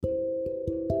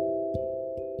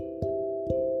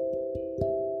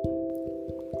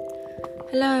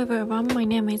Hello everyone, my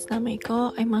name is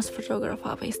Namiko. I'm a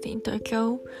photographer based in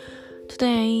Tokyo.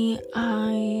 Today,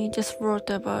 I just wrote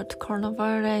about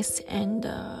coronavirus and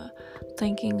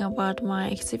thinking about my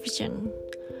exhibition.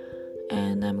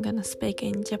 And I'm gonna speak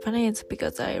in Japanese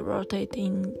because I wrote it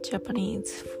in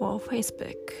Japanese for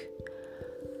Facebook.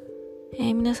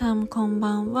 皆さんこん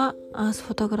ばんは。アース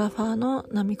フォトグラファーの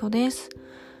ナミコです。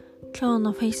今日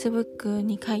の Facebook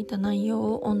に書いた内容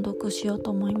を音読しようと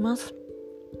思います。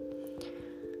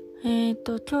今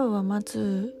日はま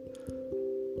ず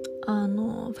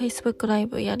Facebook ライ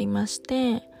ブやりまし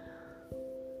て、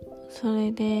そ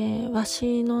れでわ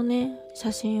しのね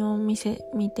写真を見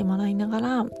てもらいなが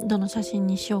らどの写真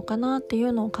にしようかなってい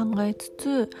うのを考えつ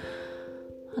つ、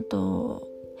あと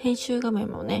編集画面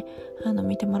もね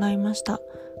見てもらいました。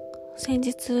先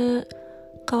日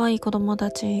可愛い子供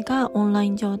たちがオンライ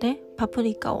ン上でパプ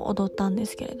リカを踊ったんで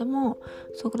すけれども、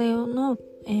それの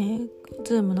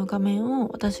Zoom の画面を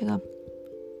私が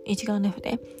一眼レフ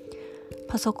で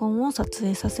パソコンを撮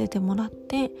影させてもらっ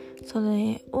て、そ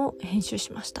れを編集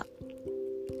しました。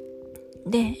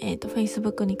で、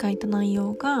Facebook に書いた内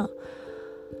容が、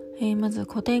まず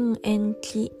個展延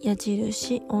期矢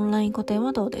印オンライン個展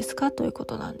はどうですかというこ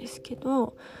となんですけ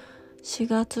ど、4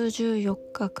月14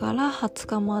日から20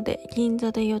日まで銀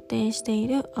座で予定してい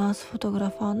るアースフォトグラ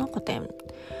ファーの個展、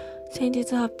先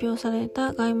日発表された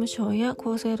外務省や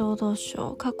厚生労働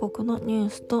省各国のニュー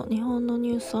スと日本の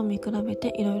ニュースを見比べ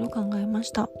ていろいろ考えま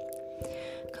した。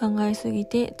考えすぎ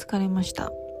て疲れまし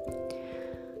た。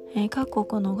各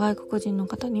国の外国人の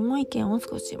方にも意見を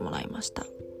少しもらいました。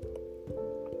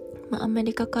アメ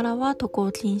リカからは渡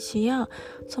航禁止や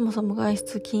そもそも外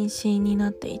出禁止に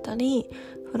なっていたり、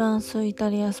フランス、イタ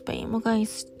リア、スペインも外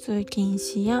出禁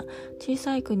止や小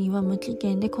さい国は無期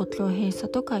限で国境閉鎖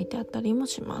と書いてあったりも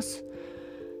します。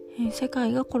世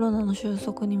界がコロナの収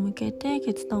束に向けて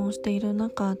決断をしている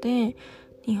中で、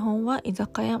日本は居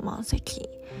酒屋満席、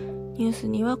ニュース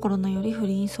にはコロナよりフ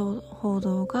リー報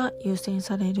道が優先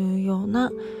されるよう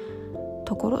な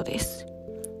ところです。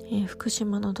福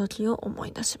島の時を思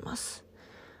い出します。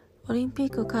オリンピッ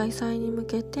ク開催に向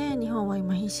けて日本は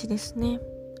今必死ですね。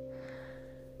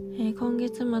今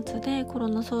月末でコロ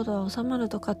ナ騒動は収まる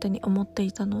と勝手に思って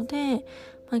いたので、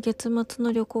月末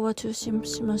の旅行は中止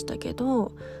しましたけ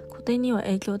ど、個展には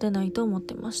影響出ないと思っ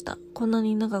てました。こんな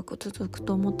に長く続く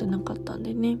と思ってなかったん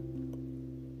でね。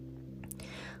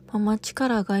街か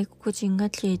ら外国人が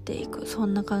消えていく、そ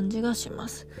んな感じがしま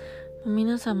す。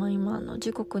皆様今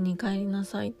自国に帰りな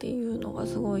さいっていうのが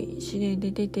すごい指令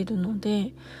で出てるの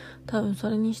で、多分そ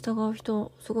れに従う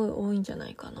人すごい多いんじゃな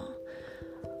いかな。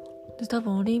で、多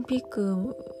分オリンピッ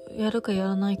クやるかや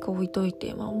らないか置いとい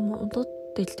て、戻っ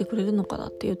てきてくれるのかな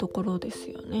っていうところで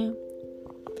すよね。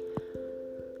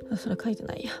それ書いて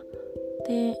ないや。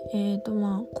で、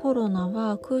コロナ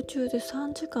は空中で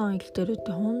3時間生きてるっ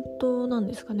て本当なん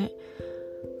ですかね。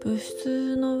物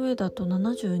質の上だと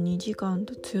72時間っ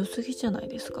て強すぎじゃない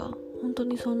ですか。本当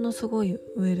にそんなすごい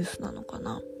ウイルスなのか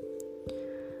な。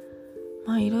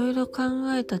いろいろ考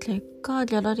えた結果、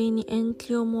ギャラリーに延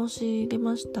期を申し出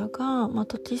ましたが、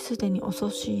時すでに遅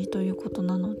しいということ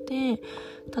なので、例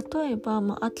えば、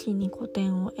秋に個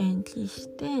展を延期し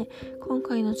て、今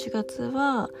回の4月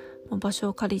は場所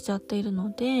を借りちゃっている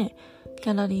ので、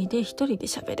ギャラリーで一人で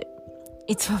喋る、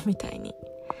いつもみたいに。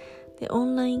で、オ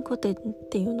ンライン個展っ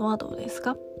ていうのはどうです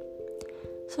か？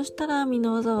そしたらみん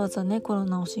なわざわざねコロ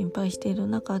ナを心配している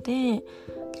中で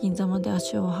銀座まで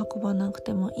足を運ばなく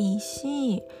てもいい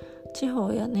し、地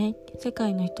方やね世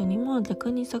界の人にも逆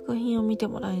に作品を見て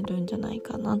もらえるんじゃない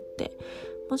かなって、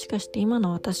もしかして今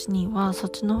の私にはそ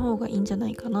っちの方がいいんじゃな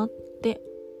いかなって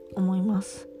思いま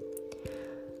す。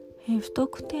不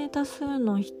特定多数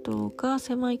の人が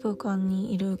狭い空間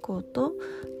にいること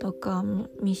とか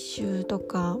密集と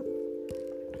か、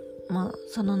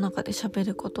その中で喋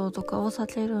ることとかを避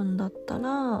けるんだった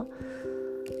ら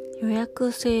予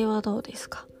約制はどうです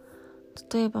か？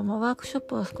例えばワークショッ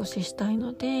プは少ししたい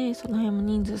ので、その辺も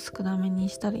人数少なめに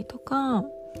したりとか、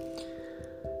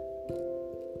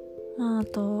あ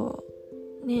と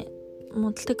ね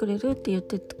もう来てくれるって言っ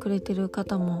てくれてる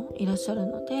方もいらっしゃる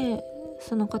ので、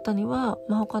その方には、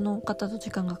他の方と時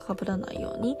間が被らない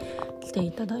ように来て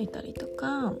いただいたりと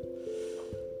か、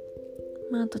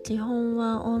あと基本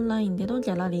はオンラインでの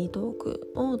ギャラリートー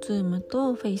クを Zoom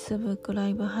と Facebook ラ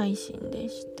イブ配信で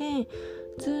して、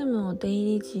Zoom を出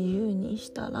入り自由にし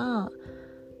たら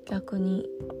逆に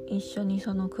一緒に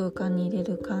その空間に入れ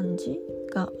る感じ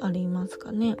があります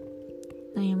かね。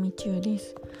悩み中で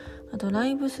す。あとラ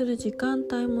イブする時間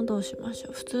帯もどうしましょ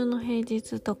う。普通の平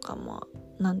日とかも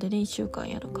なんでね、1週間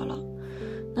やるから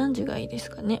何時がいいです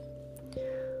かね。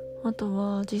あと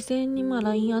は事前に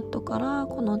LINE アットから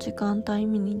この時間帯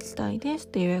見に行きたいですっ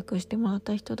て予約してもらっ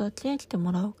た人だけ来て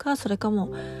もらうか、それか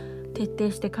もう徹底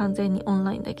して完全にオン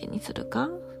ラインだけにするか、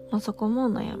そこ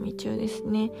も悩み中です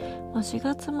ね。4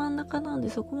月真ん中なんで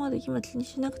そこまで今気に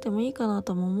しなくてもいいかな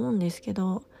とも思うんですけ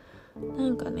ど、な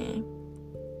んかね、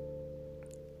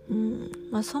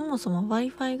そもそも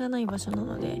Wi-Fi がない場所な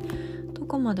ので、ど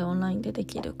こまでオンラインでで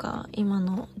きるか、今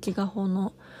のギガ法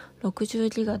の60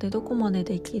ギガでどこまで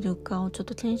できるかをちょっ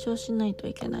と検証しないと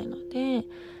いけないので、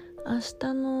明日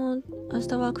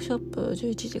ワークショップ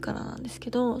11時からなんですけ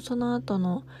ど、その後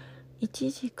の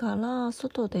1時から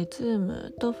外で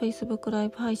Zoom と Facebook ライ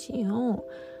ブ配信を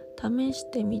試し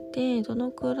てみて、ど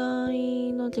のくら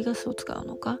いのギガ数を使う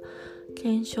のか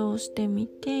検証してみ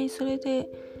て、それで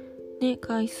ね、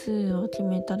回数を決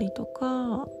めたりと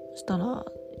かしたら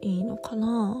いいのか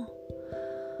な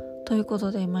というこ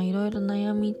とで、いろいろ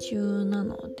悩み中な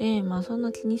ので、そん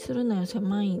な気にするなよ、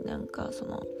狭いなんかそ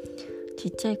のち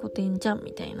っちゃい古典じゃん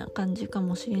みたいな感じか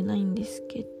もしれないんです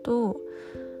けど、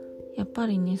やっぱ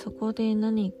りね、そこで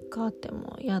何かあって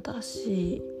も嫌だ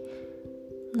し、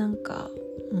なんか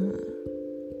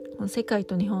世界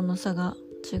と日本の差が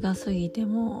違すぎて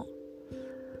も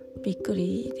びっく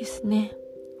りですね。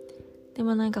で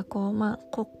もなんかこ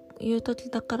ういう時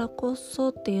だからこそ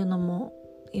っていうのも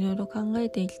いろいろ考え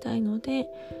ていきたいので、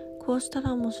こうした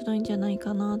ら面白いんじゃない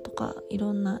かなとか、い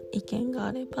ろんな意見が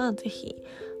あればぜひ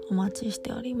お待ちし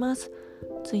ております。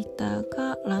Twitter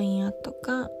か LINE アット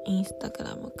か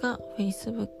Instagram か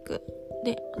Facebook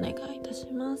でお願いいたし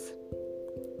ます。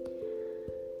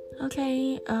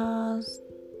Okay,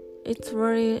 it's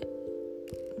really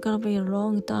gonna be a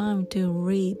long time to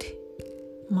read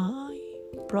my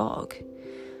blog.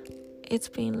 It's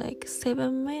been like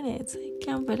 7 minutes. I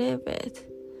can't believe it.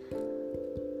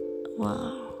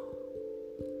 Wow.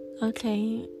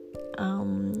 Okay,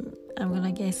 I'm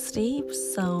gonna get sleep.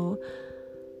 So,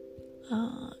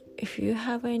 if you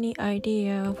have any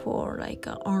idea for like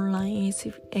an online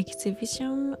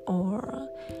exhibition or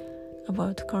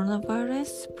about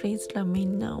coronavirus, please let me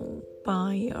know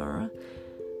by your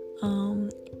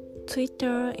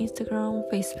Twitter, Instagram,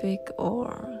 Facebook,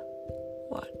 or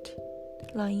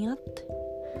LINE.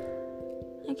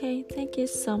 Okay, thank you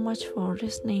so much for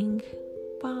listening.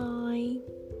 Bye.